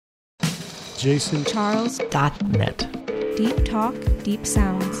JasonCharles.net. Deep talk, deep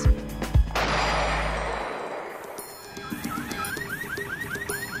sounds.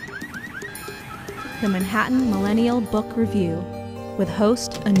 The Manhattan Millennial Book Review with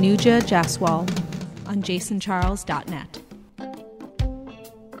host Anuja Jaswal on JasonCharles.net.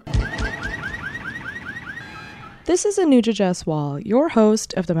 This is Anuja Jaswal, your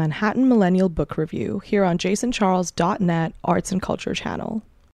host of the Manhattan Millennial Book Review here on JasonCharles.net Arts and Culture channel.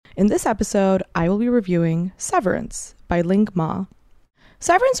 In this episode, I will be reviewing Severance by Ling.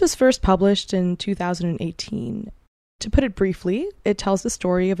 Severance was first published in 2018. To put it briefly, it tells the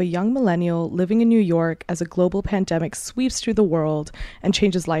story of a young millennial living in New York as a global pandemic sweeps through the world and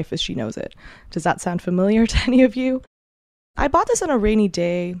changes life as she knows it. Does that sound familiar to any of you? I bought this on a rainy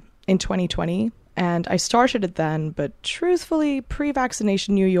day in 2020, and I started it then, but truthfully,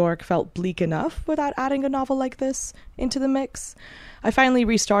 pre-vaccination New York felt bleak enough without adding a novel like this into the mix. I finally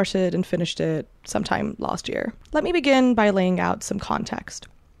restarted and finished it sometime last year. Let me begin by laying out some context.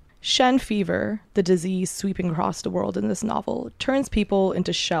 Shen fever, the disease sweeping across the world in this novel, turns people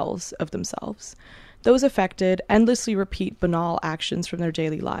into shells of themselves. Those affected endlessly repeat banal actions from their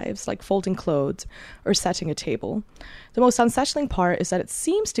daily lives, like folding clothes or setting a table. The most unsettling part is that it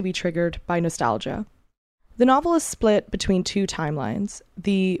seems to be triggered by nostalgia. The novel is split between two timelines,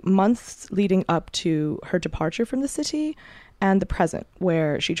 the months leading up to her departure from the city and the present,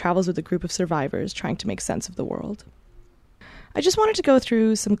 where she travels with a group of survivors trying to make sense of the world. I just wanted to go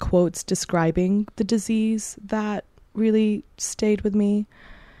through some quotes describing the disease that really stayed with me.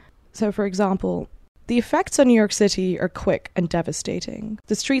 So, for example, the effects on New York City are quick and devastating.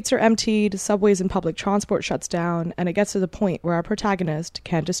 The streets are emptied, subways and public transport shuts down, and it gets to the point where our protagonist,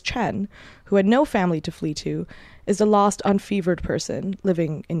 Candace Chen, who had no family to flee to, is the lost, unfevered person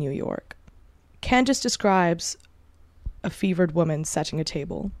living in New York. Candace describes a fevered woman setting a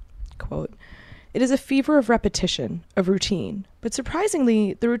table. Quote, "It is a fever of repetition, of routine, but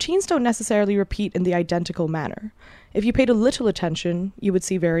surprisingly, the routines don't necessarily repeat in the identical manner. If you paid a little attention, you would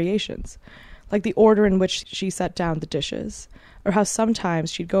see variations, like the order in which she set down the dishes, or how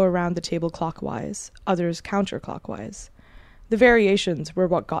sometimes she'd go around the table clockwise, others counterclockwise. The variations were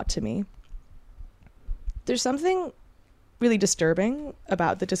what got to me." There's something really disturbing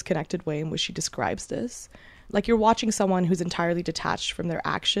about the disconnected way in which she describes this. Like you're watching someone who's entirely detached from their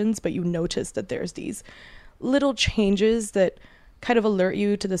actions, but you notice that there's these little changes that kind of alert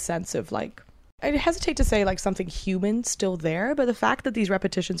you to the sense of, like, I hesitate to say like something human still there, but the fact that these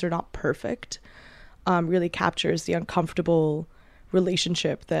repetitions are not perfect really captures the uncomfortable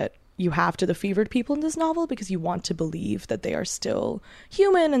relationship that you have to the fevered people in this novel, because you want to believe that they are still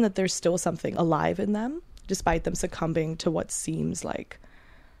human and that there's still something alive in them, despite them succumbing to what seems like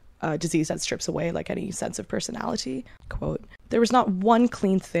a disease that strips away like any sense of personality. Quote, "There was not one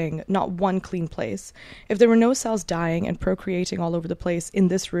clean thing, not one clean place. If there were no cells dying and procreating all over the place, in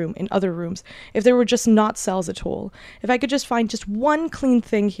this room, in other rooms, if there were just not cells at all, if I could just find just one clean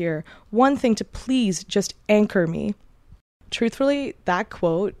thing here, one thing to please just anchor me." Truthfully, that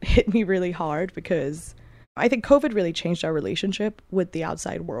quote hit me really hard because I think COVID really changed our relationship with the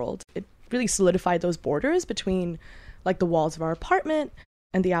outside world. It really solidified those borders between like the walls of our apartment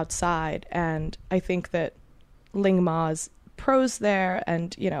and the outside. And I think that Ling Ma's prose there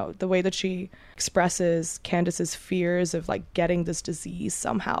and, you know, the way that she expresses Candace's fears of like getting this disease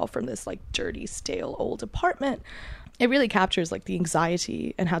somehow from this like dirty, stale old apartment, it really captures like the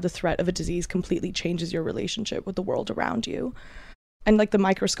anxiety and how the threat of a disease completely changes your relationship with the world around you. And like the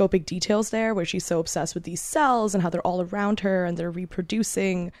microscopic details there where she's so obsessed with these cells and how they're all around her and they're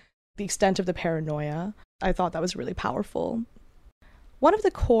reproducing, the extent of the paranoia, I thought that was really powerful. One of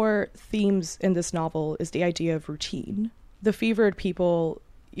the core themes in this novel is the idea of routine. The fevered people,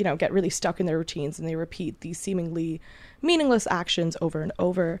 you know, get really stuck in their routines and they repeat these seemingly meaningless actions over and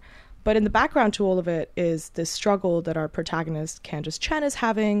over. But in the background to all of it is this struggle that our protagonist, Candace Chen, is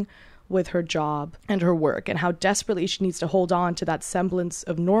having with her job and her work, and how desperately she needs to hold on to that semblance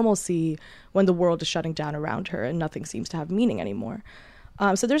of normalcy when the world is shutting down around her and nothing seems to have meaning anymore.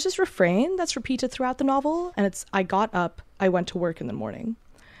 So there's this refrain that's repeated throughout the novel, and it's, "I got up, I went to work in the morning."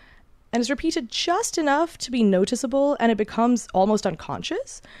 And it's repeated just enough to be noticeable, and it becomes almost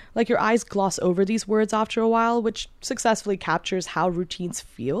unconscious. Like your eyes gloss over these words after a while, which successfully captures how routines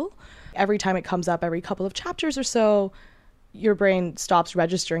feel. Every time it comes up, every couple of chapters or so, your brain stops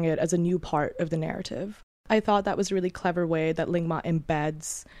registering it as a new part of the narrative. I thought that was a really clever way that Ling Ma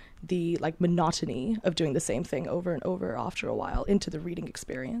embeds the like monotony of doing the same thing over and over after a while into the reading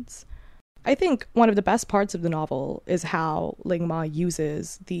experience. I think one of the best parts of the novel is how Ling Ma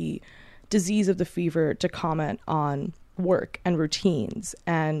uses the disease of the fever to comment on work and routines.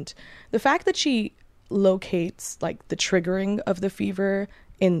 And the fact that she locates like the triggering of the fever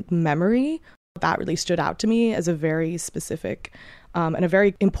in memory, that really stood out to me as a very specific and a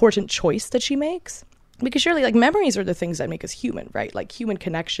very important choice that she makes. Because surely like memories are the things that make us human, right? Like human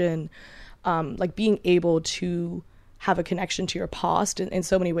connection, like being able to have a connection to your past in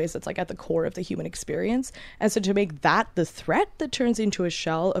so many ways that's like at the core of the human experience. And so to make that the threat that turns into a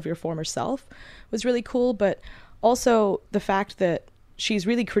shell of your former self was really cool. But also the fact that she's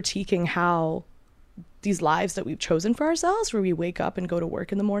really critiquing how these lives that we've chosen for ourselves, where we wake up and go to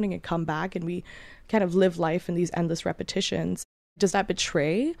work in the morning and come back and we kind of live life in these endless repetitions, does that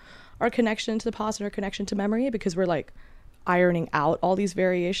betray our connection to the past and our connection to memory? Because we're like ironing out all these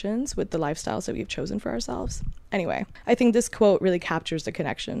variations with the lifestyles that we've chosen for ourselves. Anyway, I think this quote really captures the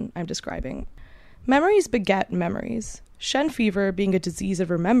connection I'm describing. Memories beget memories. Shen fever being a disease of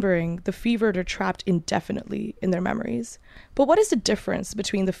remembering, the fevered are trapped indefinitely in their memories. But what is the difference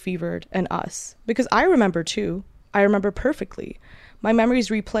between the fevered and us? Because I remember too. I remember perfectly. My memories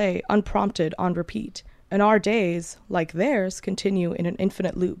replay unprompted on repeat. And our days, like theirs, continue in an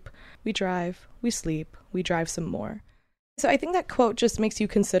infinite loop. We drive, we sleep, we drive some more. So I think that quote just makes you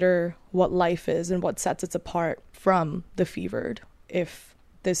consider what life is and what sets it apart from the fevered. If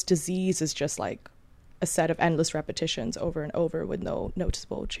this disease is just like a set of endless repetitions over and over with no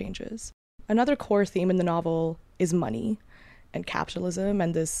noticeable changes. Another core theme in the novel is money and capitalism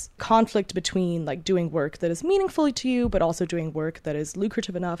and this conflict between like doing work that is meaningful to you, but also doing work that is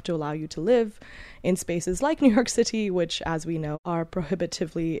lucrative enough to allow you to live in spaces like New York City, which, as we know, are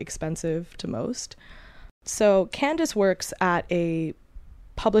prohibitively expensive to most. So Candace works at a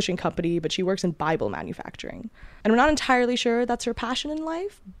publishing company, but she works in Bible manufacturing. And we're not entirely sure that's her passion in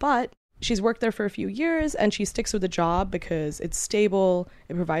life, but she's worked there for a few years and she sticks with the job because it's stable,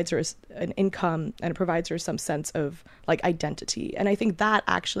 it provides her an income, and it provides her some sense of like identity. And I think that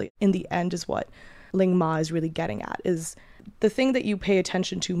actually in the end is what Ling Ma is really getting at, is the thing that you pay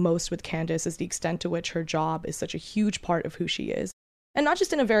attention to most with Candace is the extent to which her job is such a huge part of who she is. And not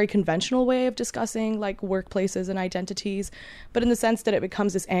just in a very conventional way of discussing like workplaces and identities, but in the sense that it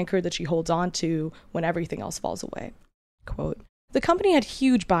becomes this anchor that she holds on to when everything else falls away. Quote, "The company had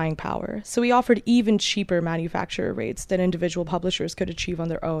huge buying power, so we offered even cheaper manufacturer rates than individual publishers could achieve on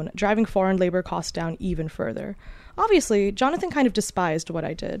their own, driving foreign labor costs down even further. Obviously, Jonathan kind of despised what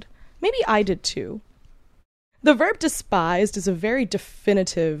I did. Maybe I did too." The verb despised is a very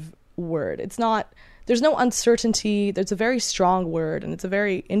definitive word. There's no uncertainty. There's a very strong word, and it's a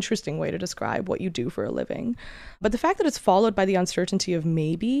very interesting way to describe what you do for a living. But the fact that it's followed by the uncertainty of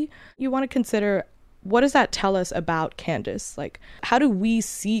maybe, you want to consider, what does that tell us about Candace? Like, how do we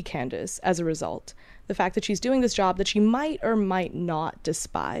see Candace as a result? The fact that she's doing this job that she might or might not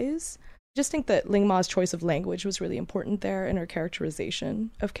despise. I just think that Ling Ma's choice of language was really important there in her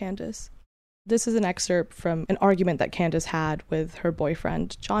characterization of Candace. This is an excerpt from an argument that Candace had with her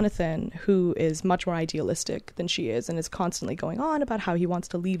boyfriend, Jonathan, who is much more idealistic than she is and is constantly going on about how he wants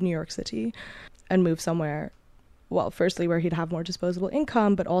to leave New York City and move somewhere, well, firstly, where he'd have more disposable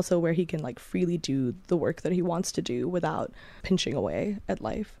income, but also where he can like freely do the work that he wants to do without pinching away at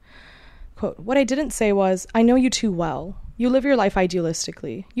life. Quote, "What I didn't say was, I know you too well. You live your life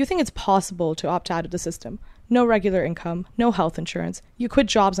idealistically. You think it's possible to opt out of the system. No regular income, no health insurance. You quit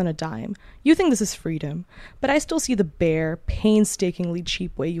jobs on a dime. You think this is freedom. But I still see the bare, painstakingly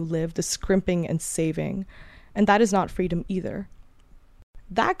cheap way you live, the scrimping and saving. And that is not freedom either."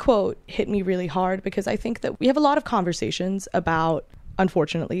 That quote hit me really hard because I think that we have a lot of conversations about,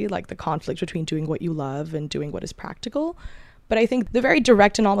 unfortunately, like the conflict between doing what you love and doing what is practical. But I think the very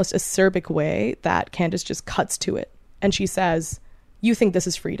direct and almost acerbic way that Candace just cuts to it. And she says, you think this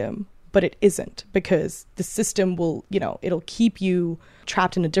is freedom, but it isn't, because the system will, it'll keep you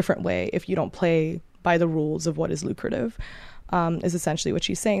trapped in a different way if you don't play by the rules of what is lucrative, is essentially what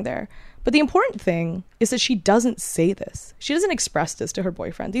she's saying there. But the important thing is that she doesn't say this. She doesn't express this to her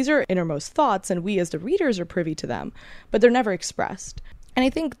boyfriend. These are innermost thoughts, and we as the readers are privy to them, but they're never expressed. And I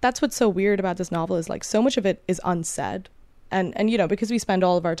think that's what's so weird about this novel is like so much of it is unsaid. And because we spend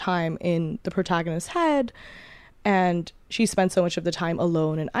all of our time in the protagonist's head, and she spends so much of the time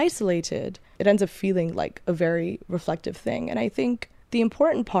alone and isolated, it ends up feeling like a very reflective thing. And I think the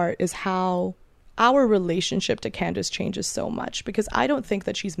important part is how our relationship to Candace changes so much, because I don't think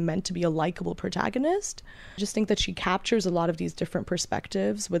that she's meant to be a likable protagonist. I just think that she captures a lot of these different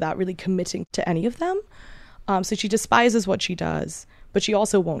perspectives without really committing to any of them. So she despises what she does, but she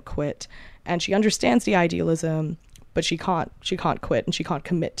also won't quit. And she understands the idealism, but she can't quit and she can't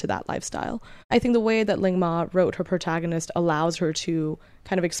commit to that lifestyle. I think the way that Ling Ma wrote her protagonist allows her to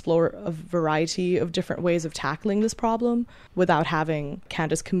kind of explore a variety of different ways of tackling this problem without having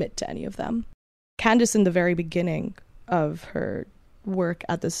Candace commit to any of them. Candace, in the very beginning of her work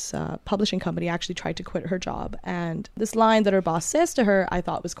at this publishing company, actually tried to quit her job, and this line that her boss says to her I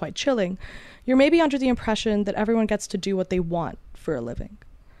thought was quite chilling. "You're maybe under the impression that everyone gets to do what they want for a living."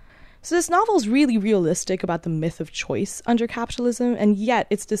 So this novel is really realistic about the myth of choice under capitalism, and yet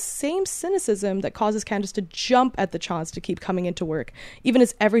it's the same cynicism that causes Candace to jump at the chance to keep coming into work, even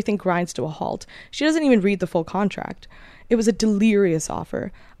as everything grinds to a halt. She doesn't even read the full contract. It was a delirious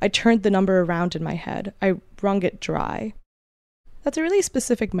offer. I turned the number around in my head. I wrung it dry. That's a really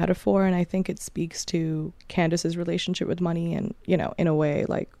specific metaphor, and I think it speaks to Candace's relationship with money and, in a way,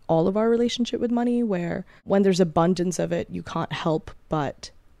 like all of our relationship with money, where when there's abundance of it, you can't help but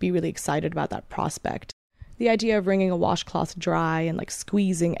be really excited about that prospect. The idea of wringing a washcloth dry and like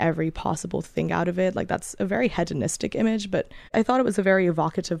squeezing every possible thing out of it, like that's a very hedonistic image, but I thought it was a very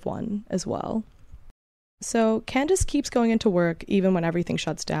evocative one as well. So Candace keeps going into work even when everything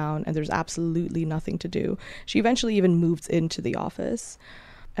shuts down and there's absolutely nothing to do. She eventually even moves into the office,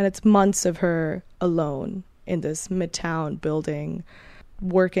 and it's months of her alone in this midtown building,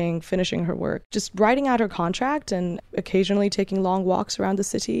 working, finishing her work, just writing out her contract and occasionally taking long walks around the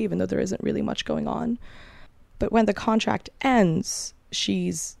city, even though there isn't really much going on. But when the contract ends,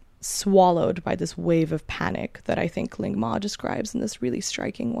 she's swallowed by this wave of panic that I think Ling Ma describes in this really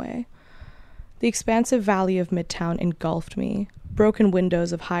striking way. The expansive valley of Midtown engulfed me. Broken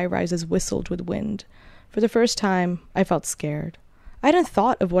windows of high-rises whistled with wind. For the first time, I felt scared. I hadn't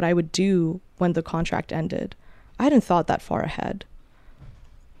thought of what I would do when the contract ended. I hadn't thought that far ahead.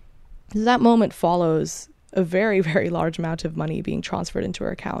 That moment follows a very, very large amount of money being transferred into her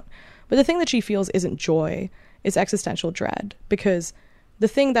account. But the thing that she feels isn't joy, it's existential dread, because the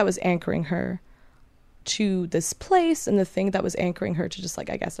thing that was anchoring her to this place and the thing that was anchoring her to just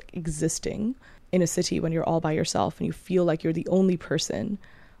existing in a city when you're all by yourself and you feel like you're the only person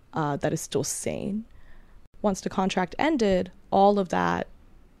that is still sane. Once the contract ended, all of that,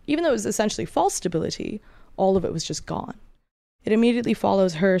 even though it was essentially false stability, all of it was just gone. It immediately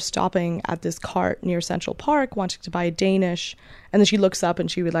follows her stopping at this cart near Central Park, wanting to buy a Danish, and then she looks up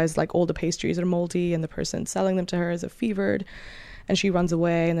and she realizes all the pastries are moldy and the person selling them to her is a fevered, and she runs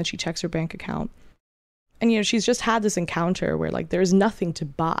away, and then she checks her bank account. And, she's just had this encounter where, there's nothing to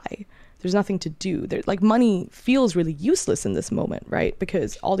buy. There's nothing to do. Money feels really useless in this moment, right?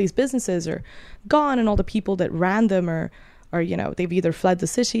 Because all these businesses are gone and all the people that ran them are they've either fled the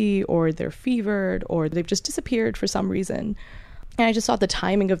city or they're fevered or they've just disappeared for some reason. And I just thought the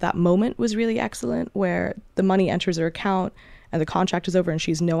timing of that moment was really excellent, where the money enters her account and the contract is over and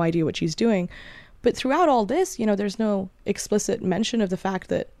she has no idea what she's doing. But throughout all this, there's no explicit mention of the fact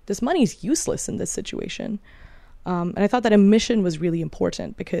that this money is useless in this situation. And I thought that omission was really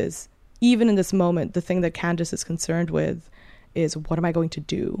important, because even in this moment, the thing that Candace is concerned with is, what am I going to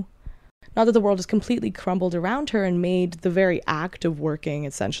do? Not that the world has completely crumbled around her and made the very act of working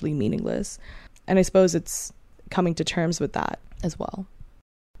essentially meaningless. And I suppose it's coming to terms with that as well.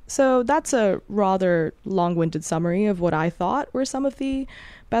 So that's a rather long-winded summary of what I thought were some of the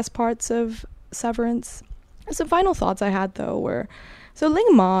best parts of Severance. Some final thoughts I had, though, were, so Ling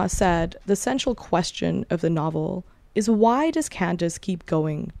Ma said the central question of the novel is, why does Candace keep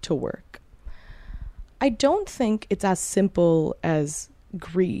going to work? I don't think it's as simple as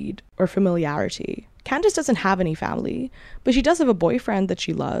greed or familiarity. Candace doesn't have any family, but she does have a boyfriend that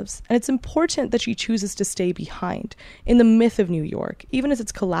she loves, and it's important that she chooses to stay behind in the myth of New York, even as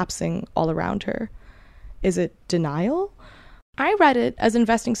it's collapsing all around her. Is it denial? I read it as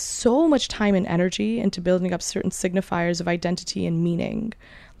investing so much time and energy into building up certain signifiers of identity and meaning,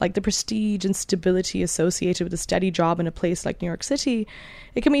 like the prestige and stability associated with a steady job in a place like New York City.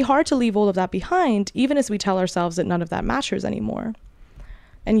 It can be hard to leave all of that behind, even as we tell ourselves that none of that matters anymore.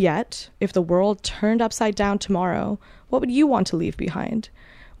 And yet, if the world turned upside down tomorrow, what would you want to leave behind?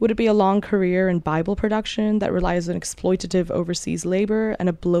 Would it be a long career in Bible production that relies on exploitative overseas labor and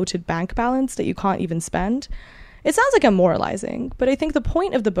a bloated bank balance that you can't even spend? It sounds like I'm moralizing, but I think the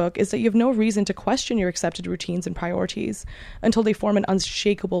point of the book is that you have no reason to question your accepted routines and priorities until they form an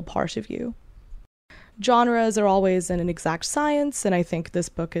unshakable part of you. Genres are always an inexact science, and I think this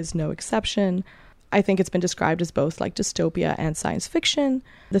book is no exception. I think it's been described as both dystopia and science fiction.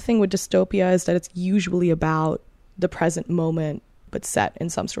 The thing with dystopia is that it's usually about the present moment, but set in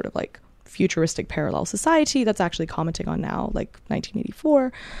some sort of futuristic parallel society that's actually commenting on now,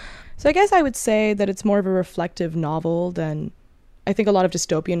 1984. So I guess I would say that it's more of a reflective novel than, I think a lot of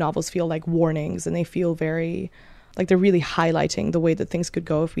dystopian novels feel like warnings, and they feel very Like, they're really highlighting the way that things could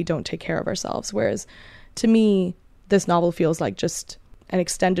go if we don't take care of ourselves. Whereas to me, this novel feels like just an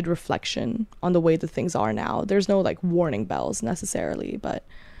extended reflection on the way that things are now. There's no like warning bells necessarily, but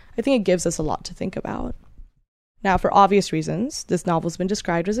I think it gives us a lot to think about. Now, for obvious reasons, this novel's been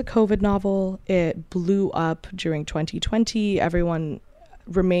described as a COVID novel. It blew up during 2020. Everyone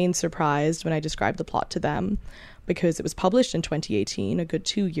remained surprised when I described the plot to them because it was published in 2018, a good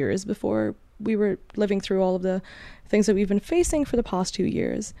 2 years before we were living through all of the things that we've been facing for the past 2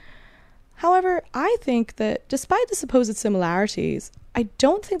 years. However, I think that despite the supposed similarities, I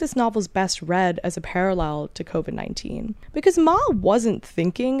don't think this novel's best read as a parallel to COVID-19. Because Ma wasn't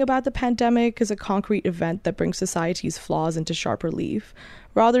thinking about the pandemic as a concrete event that brings society's flaws into sharp relief.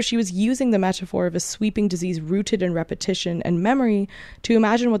 Rather, she was using the metaphor of a sweeping disease rooted in repetition and memory to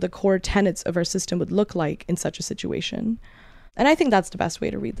imagine what the core tenets of our system would look like in such a situation. And I think that's the best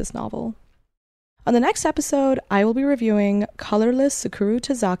way to read this novel. On the next episode, I will be reviewing Colorless Sakura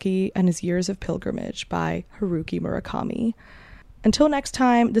Tazaki and His Years of Pilgrimage by Haruki Murakami. Until next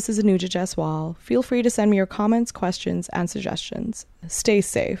time, this is Anuja Jaiswal. Feel free to send me your comments, questions, and suggestions. Stay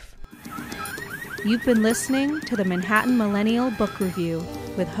safe. You've been listening to the Manhattan Millennial Book Review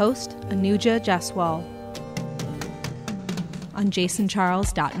with host Anuja Jaiswal on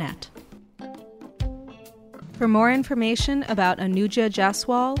jasoncharles.net. For more information about Anuja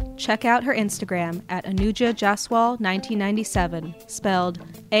Jaiswal, check out her Instagram at Anuja Jaiswal 1997, spelled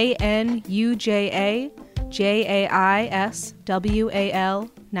ANUJA JAISWAL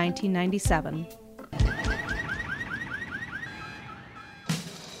 1997.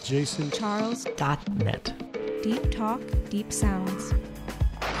 jasoncharles.net. Deep talk, deep sounds.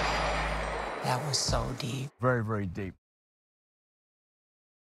 That was so deep. Very, very deep.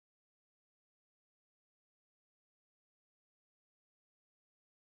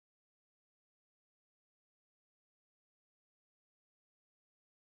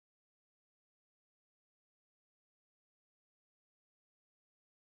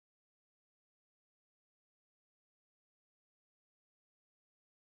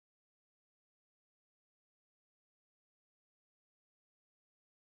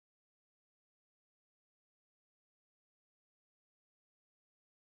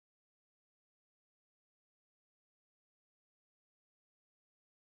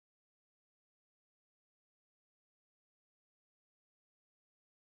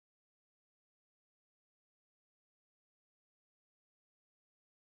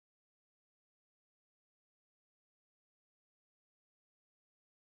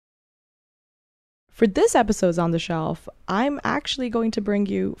 For this episode's On the Shelf, I'm actually going to bring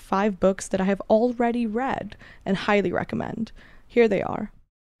you 5 books that I have already read and highly recommend. Here they are.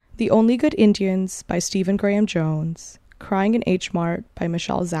 The Only Good Indians by Stephen Graham Jones, Crying in H Mart by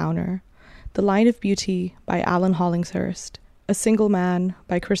Michelle Zauner, The Line of Beauty by Alan Hollingsworth, A Single Man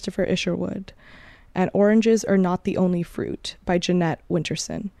by Christopher Isherwood, and Oranges Are Not the Only Fruit by Jeanette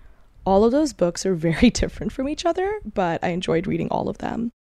Winterson. All of those books are very different from each other, but I enjoyed reading all of them.